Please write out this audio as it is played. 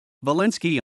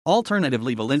Wolinski,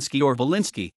 alternatively Wolinski or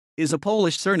Wolinski, is a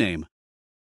Polish surname.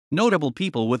 Notable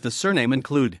people with the surname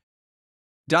include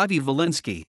Dawid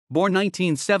Woliński, born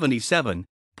 1977,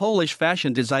 Polish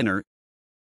fashion designer.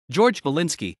 Georges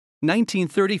Wolinski,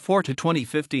 1934 to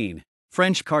 2015,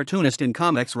 French cartoonist and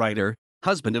comics writer,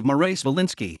 husband of Maryse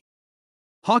Wolinski.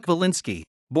 Henryk Woliński,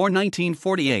 born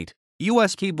 1948,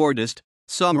 U.S. keyboardist,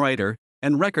 songwriter,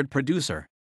 and record producer.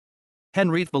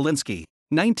 Henryk Woliński,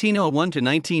 1901 to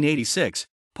 1986,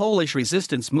 Polish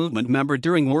resistance movement member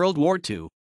during World War II.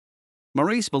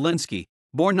 Maryse Wolinski,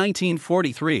 born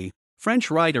 1943, French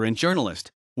writer and journalist,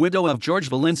 widow of Georges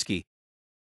Wolinski.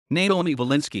 Naomi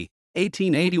Wolinski,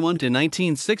 1881 to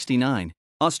 1969,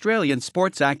 Australian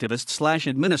sports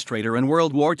activist/administrator and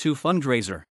World War II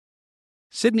fundraiser.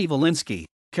 Sidney Wolinsky,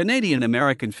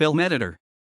 Canadian-American film editor.